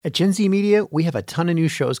At Gen Z Media, we have a ton of new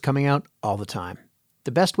shows coming out all the time.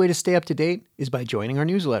 The best way to stay up to date is by joining our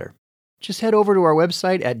newsletter. Just head over to our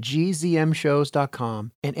website at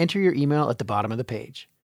gzmshows.com and enter your email at the bottom of the page.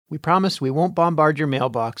 We promise we won't bombard your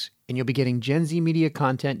mailbox, and you'll be getting Gen Z Media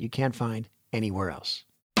content you can't find anywhere else.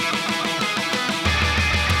 The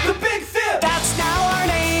Big Fib! That's now our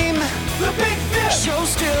name. The Big Fib! Show's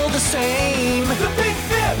still the same. The Big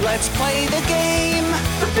Fib! Let's play the game.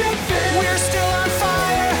 The Big Fib! We're still on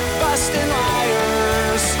fire, busting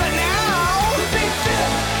liars. But now, The Big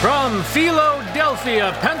Fib! From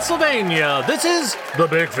Philadelphia, Pennsylvania, this is The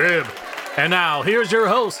Big Fib. And now, here's your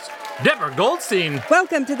host, Deborah Goldstein.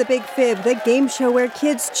 Welcome to The Big Fib, the game show where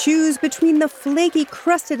kids choose between the flaky,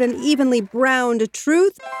 crusted, and evenly browned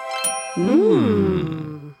truth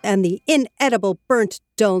and the inedible, burnt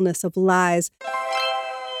dullness of lies.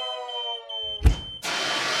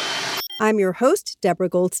 I'm your host, Deborah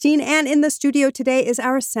Goldstein, and in the studio today is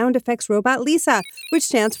our sound effects robot, Lisa, which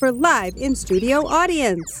stands for Live in Studio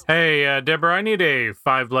Audience. Hey, Deborah, I need a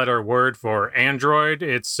 5-letter word for Android.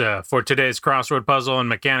 It's for today's crossword puzzle in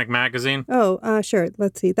Mechanic Magazine. Oh, sure.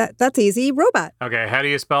 Let's see. That's easy. Robot. Okay, how do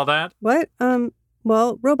you spell that? What?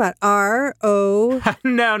 Well, robot. R-O...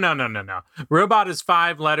 No. Robot is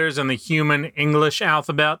 5 letters in the human English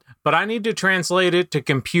alphabet, but I need to translate it to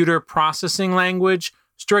computer processing language.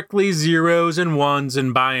 Strictly zeros and ones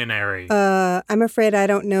in binary. I'm afraid I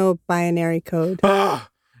don't know binary code.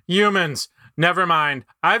 Humans. Never mind.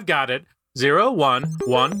 I've got it. 0, 1,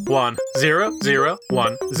 1, 1, 0, 0,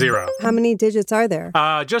 1, 0. How many digits are there?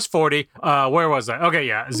 Just 40. Where was I? Okay,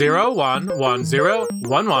 yeah. 0, 1, 1, 0,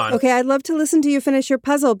 1, 1. Okay, I'd love to listen to you finish your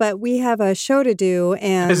puzzle, but we have a show to do,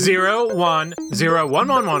 and... 0, 1, 0, 1,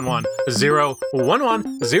 1, 1, 1, 0, 1,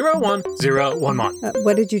 1, 0, 1, 0, 1, 1.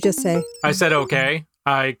 What did you just say? I said okay.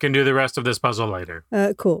 I can do the rest of this puzzle later.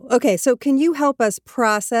 Cool. Okay, so can you help us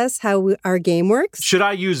process how our game works? Should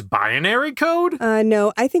I use binary code?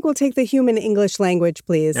 No, I think we'll take the human English language,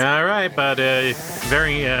 please. All right, but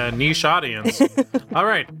very niche audience. All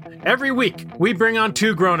right. Every week, we bring on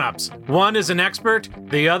 2 grown-ups. One is an expert.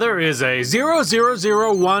 The other is a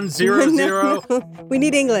 0001000 No, we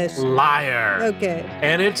need English. liar. Okay.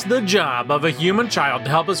 And it's the job of a human child to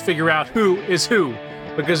help us figure out who is who.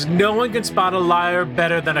 Because no one can spot a liar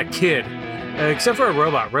better than a kid. Except for a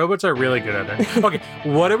robot. Robots are really good at it. Okay,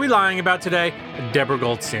 what are we lying about today? Deborah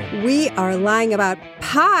Goldstein. We are lying about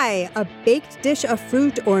pie, a baked dish of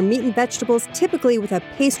fruit or meat and vegetables, typically with a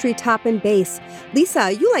pastry top and base.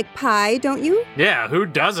 Lisa, you like pie, don't you? Yeah, who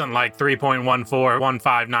doesn't like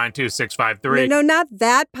 3.1415926553? No, not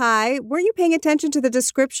that pie. Weren't you paying attention to the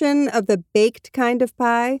description of the baked kind of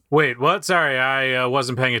pie? Wait, what? Sorry, I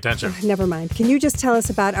wasn't paying attention. Never mind. Can you just tell us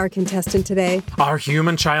about our contestant today? Our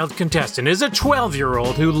human child contestant is a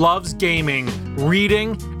 12-year-old who loves gaming,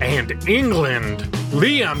 reading, and England.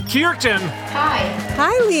 Liam Kirton. Hi,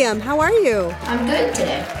 Hi, Liam. How are you? I'm good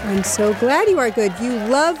today. I'm so glad you are good. You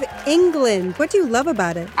love England. What do you love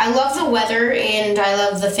about it? I love the weather and I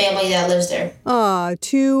love the family that lives there. Aw,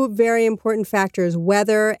 2 very important factors,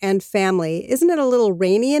 weather and family. Isn't it a little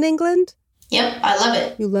rainy in England? Yep, I love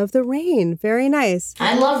it. You love the rain. Very nice.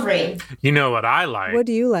 I love rain. You know what I like? What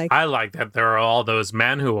do you like? I like that there are all those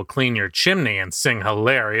men who will clean your chimney and sing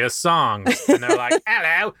hilarious songs. And they're like,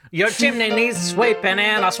 hello, your chimney needs sweeping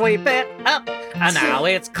and I'll sweep it up. And now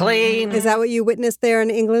it's clean. Is that what you witnessed there in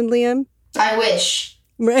England, Liam? I wish.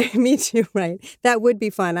 Right, me too, right. That would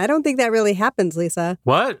be fun. I don't think that really happens, Lisa.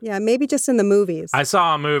 What? Yeah, maybe just in the movies. I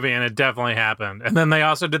saw a movie and it definitely happened. And then they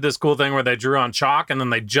also did this cool thing where they drew on chalk and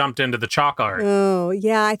then they jumped into the chalk art. Oh,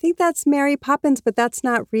 yeah, I think that's Mary Poppins, but that's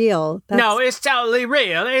not real. No, it's totally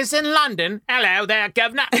real. It's in London. Hello there,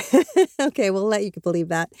 governor. Okay, we'll let you believe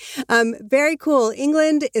that. Very cool.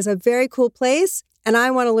 England is a very cool place. And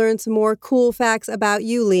I want to learn some more cool facts about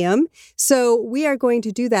you, Liam. So we are going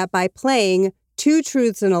to do that by playing 2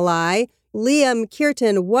 truths and a lie. Liam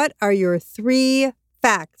Kirton, what are your 3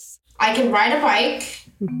 facts? I can ride a bike.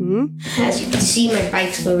 Mm-hmm. As you can see, my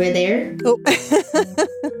bike's over there. Oh,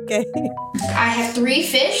 okay. I have 3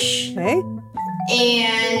 fish. Okay.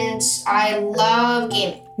 And I love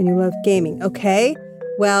gaming. And you love gaming. Okay.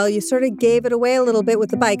 Well, you sort of gave it away a little bit with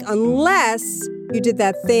the bike, unless you did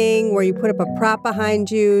that thing where you put up a prop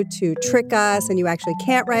behind you to trick us and you actually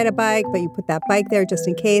can't ride a bike, but you put that bike there just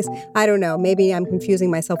in case. I don't know. Maybe I'm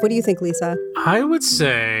confusing myself. What do you think, Lisa? I would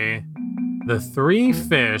say the 3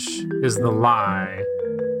 fish is the lie.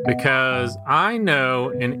 Because I know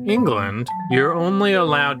in England, you're only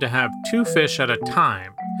allowed to have 2 fish at a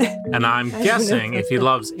time. And I'm guessing if he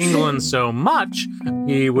loves England so much,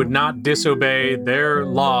 he would not disobey their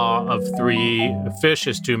law of 3 fish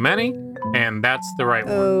is too many. And that's the right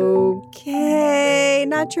one. Okay,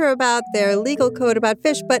 not sure about their legal code about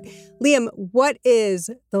fish, but Liam, what is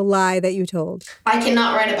the lie that you told? I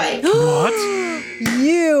cannot ride a bike. What?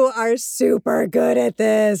 You are super good at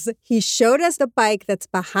this. He showed us the bike that's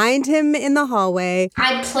behind him in the hallway,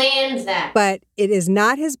 I planned that. but it is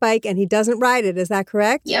not his bike and he doesn't ride it. Is that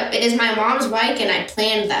correct? Yep, it is my mom's bike, and I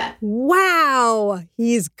planned that. Wow,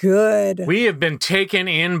 he's good. We have been taken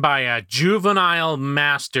in by a juvenile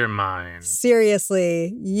mastermind.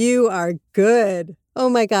 Seriously, you are good. Oh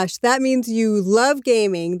my gosh, that means you love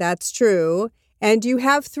gaming. That's true. And you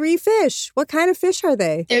have 3 fish. What kind of fish are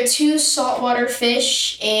they? They're 2 saltwater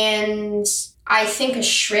fish and I think a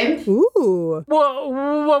shrimp. Ooh. Whoa,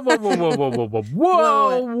 whoa, whoa, whoa, whoa, whoa, whoa, whoa,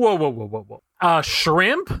 whoa, whoa, whoa, whoa, whoa, whoa. A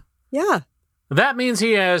shrimp? Yeah. That means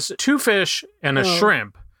he has 2 fish and a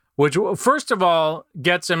shrimp, which, first of all,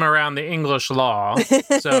 gets him around the English law.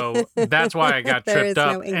 So that's why I got There is tripped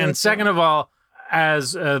no up. English And second of all,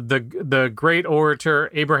 as the great orator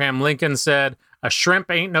Abraham Lincoln said, a shrimp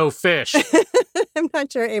ain't no fish. I'm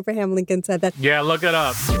not sure Abraham Lincoln said that. Yeah, look it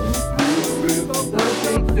up.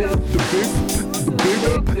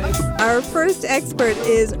 Our first expert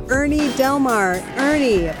is Ernie Delmar.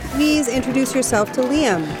 Ernie, please introduce yourself to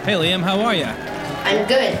Liam. Hey, Liam, how are you? I'm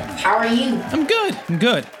good. How are you? I'm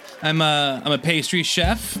good. I'm a pastry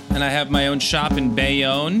chef, and I have my own shop in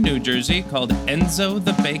Bayonne, New Jersey, called Enzo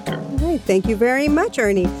the Baker. All right, thank you very much,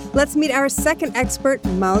 Ernie. Let's meet our second expert,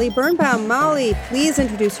 Molly Birnbaum. Molly, please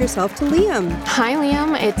introduce yourself to Liam. Hi,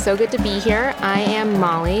 Liam. It's so good to be here. I am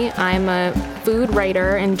Molly. I'm a food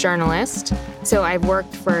writer and journalist. So I've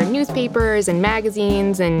worked for newspapers and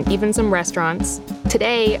magazines and even some restaurants.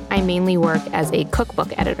 Today, I mainly work as a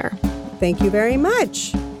cookbook editor. Thank you very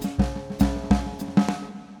much.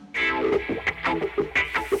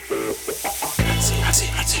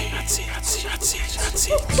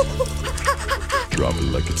 Drop it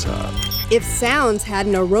like it's hot. If sounds had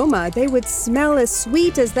an aroma, they would smell as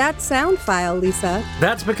sweet as that sound file, Lisa.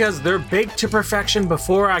 That's because they're baked to perfection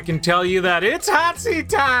before I can tell you that it's hot seat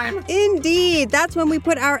time. Indeed. That's when we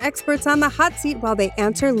put our experts on the hot seat while they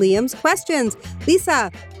answer Liam's questions.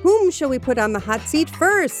 Lisa, whom shall we put on the hot seat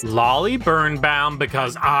first? Lolly Birnbaum,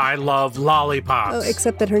 because I love lollipops. Oh,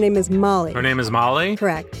 except that her name is Molly. Her name is Molly?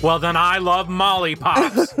 Correct. Well, then I love Molly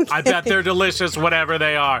Pops. I bet they're delicious, whatever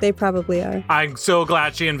they are. They probably are. I'm so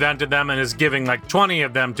glad she invented them and is giving like 20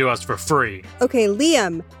 of them to us for free. Okay,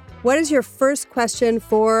 Liam, what is your first question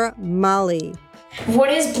for Molly?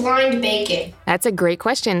 What is blind baking? That's a great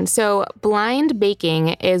question. So blind baking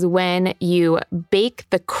is when you bake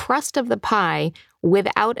the crust of the pie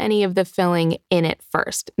without any of the filling in it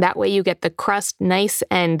first. That way you get the crust nice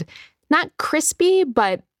and not crispy,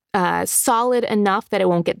 but solid enough that it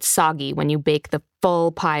won't get soggy when you bake the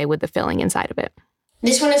full pie with the filling inside of it.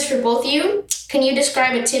 This one is for both of you. Can you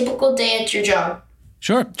describe a typical day at your job?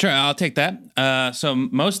 Sure, I'll take that. So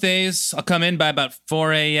most days I'll come in by about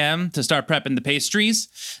 4 a.m. to start prepping the pastries.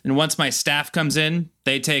 And once my staff comes in,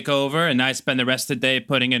 they take over and I spend the rest of the day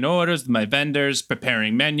putting in orders with my vendors,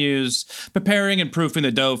 preparing menus, preparing and proofing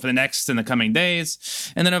the dough for the next and the coming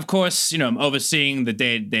days. And then of course, I'm overseeing the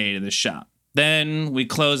day-to-day of the shop. Then we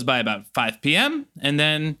close by about 5 p.m. and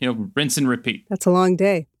then, rinse and repeat. That's a long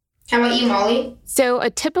day. How about you, Molly? So a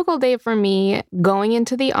typical day for me, going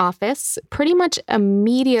into the office, pretty much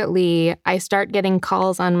immediately I start getting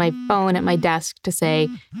calls on my phone at my desk to say,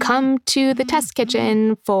 come to the test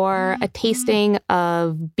kitchen for a tasting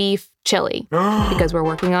of beef chili, because we're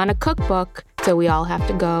working on a cookbook. So we all have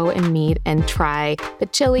to go and meet and try the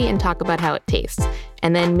chili and talk about how it tastes.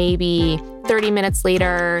 And then maybe 30 minutes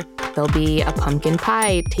later, there'll be a pumpkin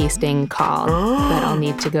pie tasting call that I'll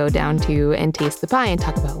need to go down to and taste the pie and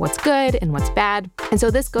talk about what's good and what's bad. And so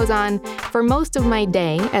this goes on for most of my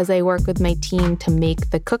day as I work with my team to make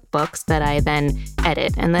the cookbooks that I then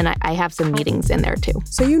edit. And then I have some meetings in there too.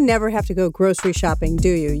 So you never have to go grocery shopping, do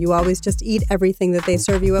you? You always just eat everything that they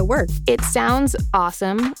serve you at work. It sounds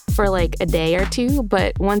awesome for like a day or two,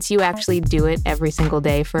 but once you actually do it every single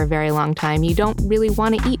day for a very long time, you don't really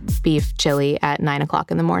want to eat beef chili at 9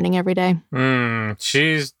 o'clock in the morning every day.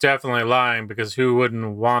 She's definitely lying, because who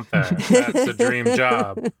wouldn't want that? That's a dream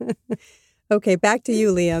job. Okay, back to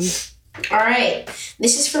you, Liam. All right.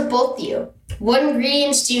 This is for both of you. What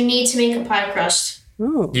ingredients do you need to make a pie crust?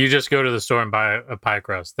 Oh. You just go to the store and buy a pie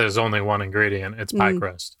crust. There's only one ingredient. It's pie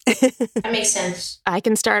crust. That makes sense. I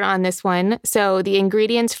can start on this one. So the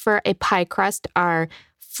ingredients for a pie crust are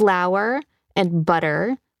flour and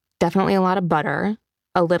butter, definitely a lot of butter,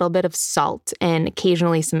 a little bit of salt, and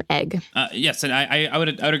occasionally some egg. Yes, and I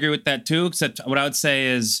would agree with that too, except what I would say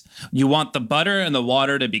is you want the butter and the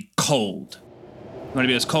water to be cold. You want to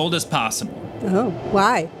be as cold as possible. Oh,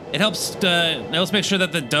 why? It helps make sure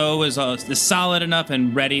that the dough is solid enough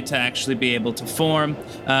and ready to actually be able to form.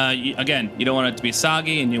 Again, you don't want it to be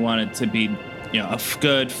soggy, and you want it to be, a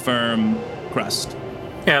good, firm crust.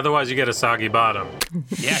 Yeah, otherwise you get a soggy bottom.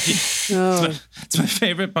 Yeah, it's my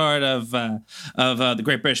favorite part of the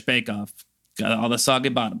Great British Bake Off. Got all the soggy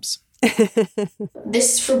bottoms.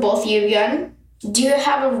 This is for both you again. Do you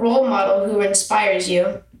have a role model who inspires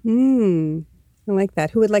you? I like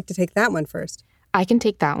that. Who would like to take that one first? I can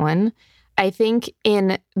take that one. I think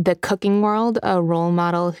in the cooking world, a role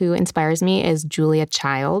model who inspires me is Julia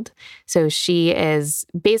Child. So she is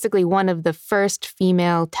basically one of the first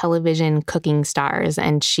female television cooking stars,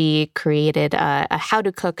 and she created a how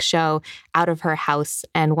to cook show out of her house.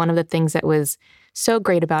 And one of the things that was so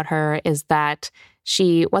great about her is that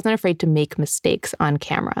she wasn't afraid to make mistakes on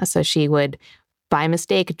camera. So she would, by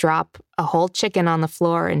mistake, drop a whole chicken on the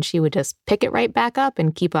floor, and she would just pick it right back up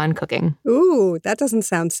and keep on cooking. Ooh, that doesn't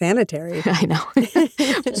sound sanitary. I know.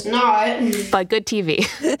 It's not. But good TV.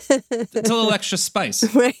 It's a little extra spice.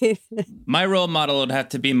 Right. My role model would have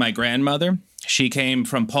to be my grandmother. She came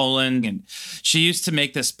from Poland, and she used to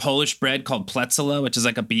make this Polish bread called pletzela, which is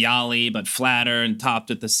like a bialy, but flatter and topped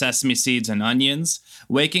with the sesame seeds and onions.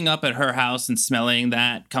 Waking up at her house and smelling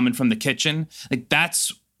that coming from the kitchen, like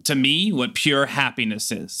that's, to me, what pure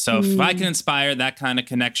happiness is. So if I can inspire that kind of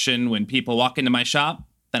connection when people walk into my shop,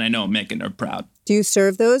 then I know I'm making her proud. Do you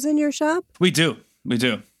serve those in your shop? We do.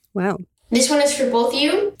 Wow. This one is for both of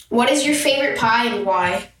you. What is your favorite pie and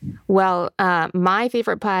why? Well, my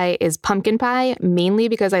favorite pie is pumpkin pie, mainly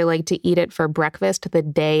because I like to eat it for breakfast the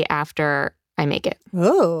day after I make it.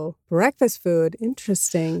 Oh, breakfast food.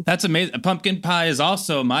 Interesting. That's amazing. Pumpkin pie is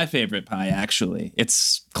also my favorite pie, actually.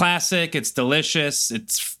 It's classic. It's delicious.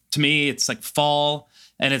 To me, it's like fall.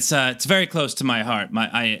 And it's very close to my heart.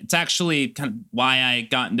 It's actually kind of why I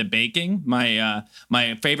got into baking. My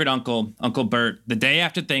favorite uncle, Uncle Bert, the day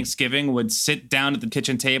after Thanksgiving would sit down at the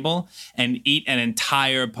kitchen table and eat an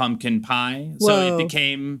entire pumpkin pie. Whoa. So it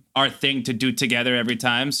became our thing to do together every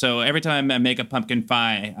time. So every time I make a pumpkin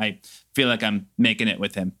pie, I feel like I'm making it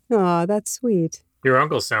with him. Oh, that's sweet. Your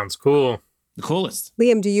uncle sounds cool. The coolest.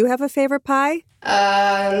 Liam, do you have a favorite pie?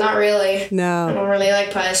 Not really. I No. don't really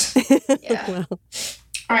like pies. Yeah. Well,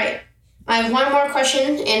 All right. I have one more question,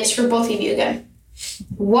 and it's for both of you again.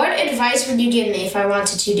 What advice would you give me if I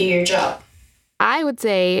wanted to do your job? I would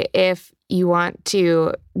say if you want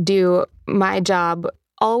to do my job,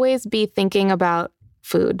 always be thinking about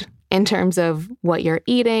food in terms of what you're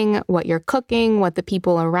eating, what you're cooking, what the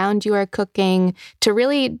people around you are cooking, to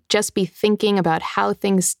really just be thinking about how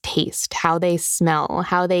things taste, how they smell,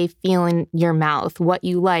 how they feel in your mouth, what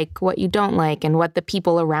you like, what you don't like, and what the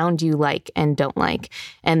people around you like and don't like.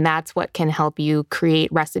 And that's what can help you create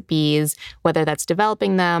recipes, whether that's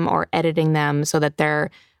developing them or editing them so that they're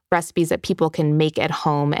recipes that people can make at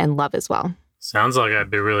home and love as well. Sounds like I'm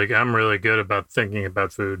really good about thinking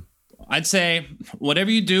about food. I'd say whatever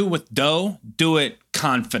you do with dough, do it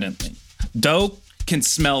confidently. Dough can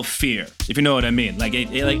smell fear, if you know what I mean. It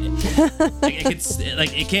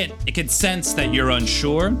can sense that you're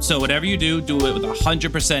unsure. So whatever you do it with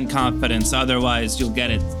 100% confidence. Otherwise, you'll get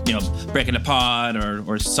it, breaking apart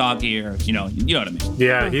or soggy, or you know what I mean.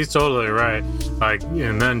 Yeah, he's totally right.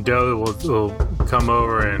 And then dough will come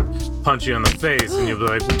over and punch you in the face, and you'll be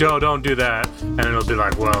like, dough, don't do that. And it'll be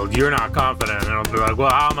like, well, you're not confident. And it'll be like, well,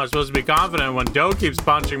 how am I supposed to be confident when dough keeps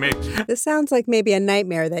punching me? this sounds like maybe a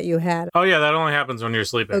nightmare that you had. Oh yeah, that only happens when you're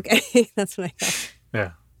sleeping. Okay, that's what I thought.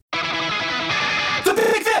 Yeah. The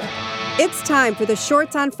Big Fib! It's time for the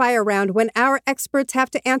Shorts on Fire round, when our experts have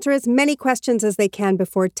to answer as many questions as they can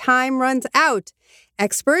before time runs out.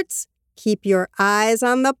 Experts, keep your eyes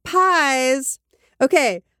on the pies.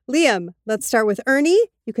 Okay, Liam, let's start with Ernie.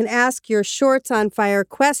 You can ask your Shorts on Fire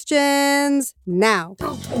questions now.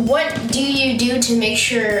 What do you do to make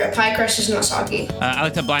sure a pie crust is not soggy? I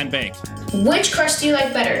like to blind bake. Which crust do you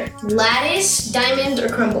like better? Lattice, diamond, or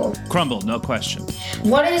crumble? Crumble, no question.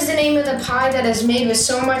 What is the name of the pie that is made with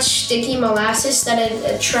so much sticky molasses that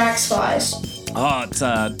it attracts flies? Oh,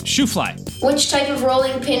 it's shoe fly. Which type of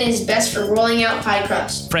rolling pin is best for rolling out pie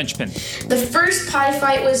crust? French pin. The first pie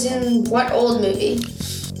fight was in what old movie?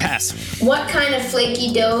 Pass. What kind of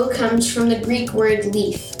flaky dough comes from the Greek word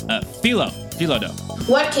leaf? Phyllo dough.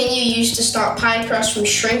 What can you use to stop pie crust from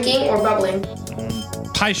shrinking or bubbling?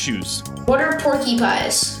 Pie shoes. What are porky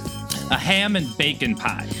pies? A ham and bacon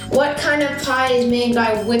pie. What kind of pie is made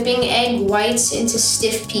by whipping egg whites into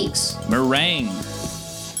stiff peaks? Meringue.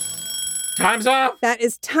 Time's up. That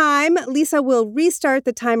is time. Lisa will restart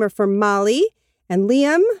the timer for Molly. And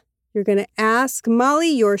Liam, You're going to ask Molly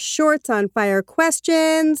your shorts on fire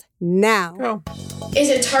questions now. Go. Is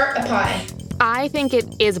a tart a pie? I think it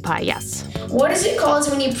is a pie, yes. What is it called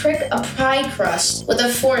when you prick a pie crust with a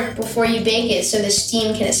fork before you bake it so the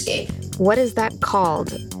steam can escape? What is that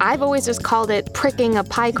called? I've always just called it pricking a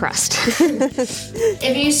pie crust.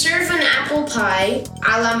 If you serve an apple pie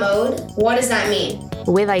a la mode, what does that mean?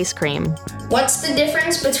 With ice cream. What's the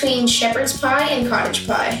difference between shepherd's pie and cottage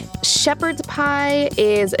pie? Shepherd's pie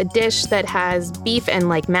is a dish that has beef and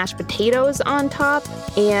like mashed potatoes on top.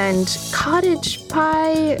 And cottage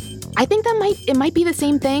pie, I think it might be the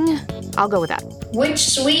same thing. I'll go with that. Which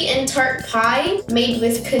sweet and tart pie made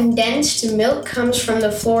with condensed milk comes from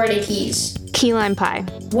the Florida Keys? Key lime pie.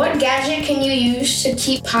 What gadget can you use to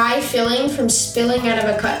keep pie filling from spilling out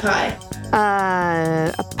of a cut pie?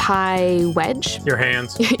 A pie wedge. Your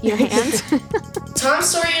hands. Your hands. Tom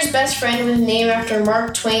Sawyer's best friend was named after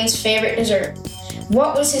Mark Twain's favorite dessert.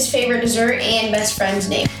 What was his favorite dessert and best friend's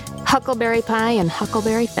name? Huckleberry pie and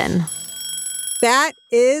Huckleberry Finn. That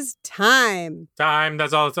is time. Time.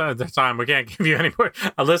 That's all the time. We can't give you any more.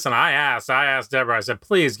 Listen, I asked Deborah. I said,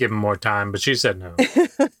 please give him more time, but she said no.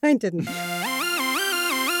 I didn't.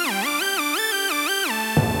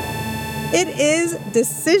 It is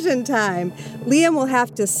decision time. Liam will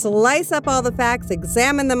have to slice up all the facts,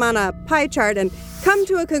 examine them on a pie chart, and come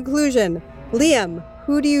to a conclusion. Liam,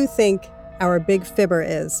 who do you think our big fibber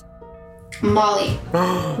is? Molly.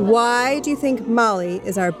 Why do you think Molly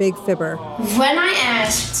is our big fibber? When I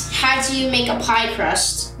asked, how do you make a pie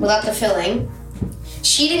crust without the filling,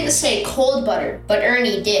 she didn't say cold butter, but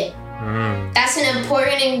Ernie did. That's an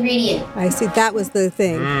important ingredient. I see, that was the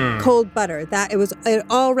thing. Cold butter. It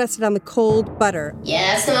all rested on the cold butter.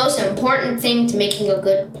 Yeah, that's the most important thing to making a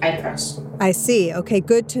good pie crust. I see. Okay,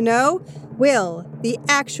 good to know. Will, the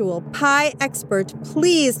actual pie expert,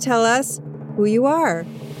 please tell us who you are?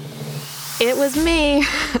 It was me.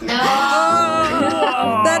 No.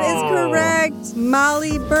 That is correct.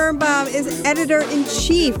 Molly Birnbaum is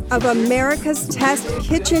editor-in-chief of America's Test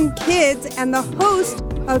Kitchen Kids and the host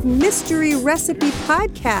of Mystery Recipe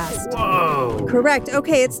Podcast. Whoa. Correct.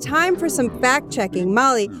 Okay, it's time for some fact-checking.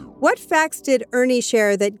 Molly, what facts did Ernie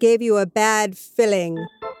share that gave you a bad filling?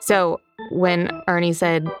 So when Ernie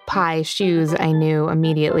said pie shoes, I knew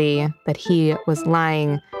immediately that he was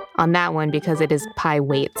lying on that one because it is pie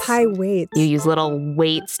weights. Pie weights. You use little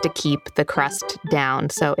weights to keep the crust down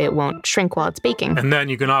so it won't shrink while it's baking. And then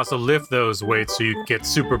you can also lift those weights so you get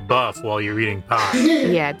super buff while you're eating pie.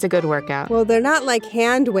 Yeah, it's a good workout. Well, they're not like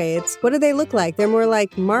hand weights. What do they look like? They're more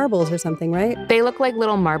like marbles or something, right? They look like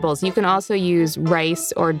little marbles. You can also use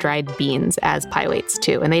rice or dried beans as pie weights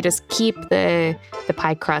too, and they just keep the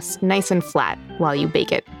pie crust nice and flat while you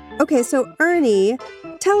bake it. Okay, so Ernie,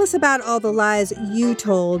 tell us about all the lies you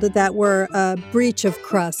told that were a breach of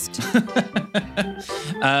crust.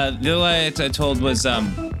 The lie I told was,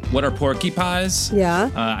 what are porky pies?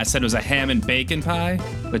 Yeah. I said it was a ham and bacon pie,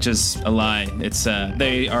 which is a lie. It's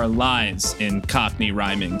they are lies in Cockney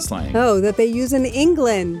rhyming slang. Oh, that they use in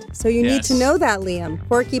England. So you need Yes. to know that, Liam.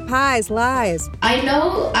 Porky pies, lies. I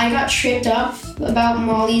know I got tripped up about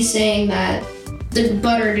Molly saying that the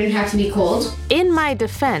butter didn't have to be cold. In my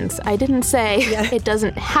defense, I didn't say it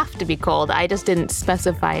doesn't have to be cold. I just didn't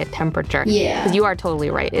specify a temperature. Yeah. Because you are totally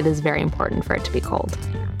right. It is very important for it to be cold.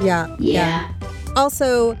 Yeah.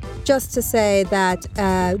 Also, just to say that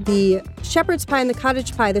the shepherd's pie and the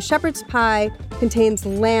cottage pie, the shepherd's pie contains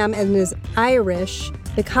lamb and is Irish.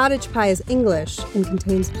 The cottage pie is English and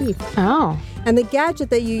contains beef. Oh. And the gadget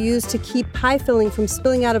that you use to keep pie filling from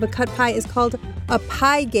spilling out of a cut pie is called a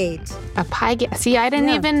pie gate. A pie gate. See, I didn't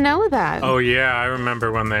even know that. Oh, yeah, I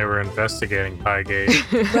remember when they were investigating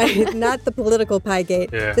Piegate. Right, not the political pie gate.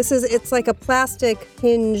 Yeah. It's like a plastic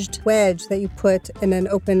hinged wedge that you put in an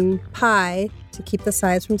open pie to keep the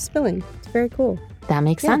sides from spilling. It's very cool. That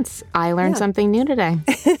makes sense. I learned something new today.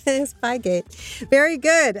 It's Piegate. Very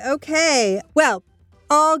good. Okay. Well,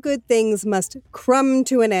 all good things must come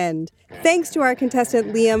to an end. Thanks to our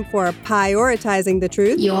contestant Liam for prioritizing the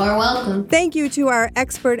truth. You're welcome. Thank you to our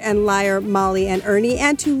expert and liar Molly and Ernie,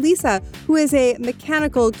 and to Lisa, who is a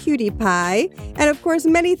mechanical cutie pie. And of course,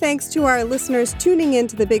 many thanks to our listeners tuning in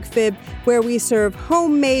to The Big Fib, where we serve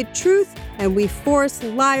homemade truth and we force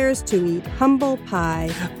liars to eat humble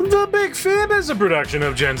pie. The Big Fib is a production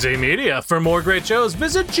of Gen Z Media. For more great shows,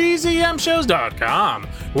 visit gzmshows.com.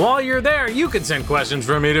 While you're there, you can send questions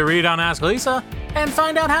for me to read on Ask Lisa and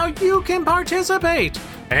find out how you can participate.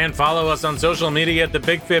 And follow us on social media at The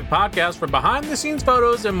Big Fib Podcast for behind-the-scenes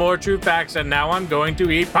photos and more true facts. And now I'm going to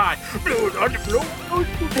eat pie.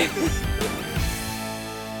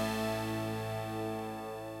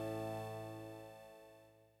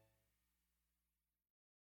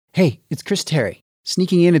 Hey, it's Chris Terry,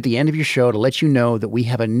 sneaking in at the end of your show to let you know that we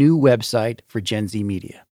have a new website for Gen Z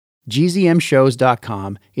Media.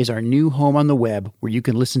 gzmshows.com is our new home on the web where you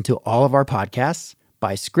can listen to all of our podcasts,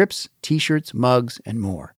 buy scripts, t-shirts, mugs, and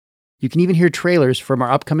more. You can even hear trailers from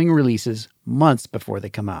our upcoming releases months before they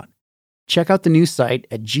come out. Check out the new site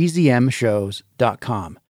at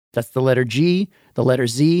gzmshows.com. That's the letter G, the letter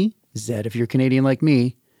Z, Z if you're Canadian like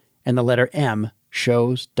me, and the letter M,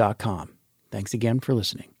 shows.com. Thanks again for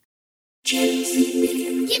listening. Give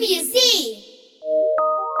me a Z!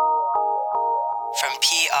 From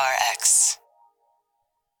PRX.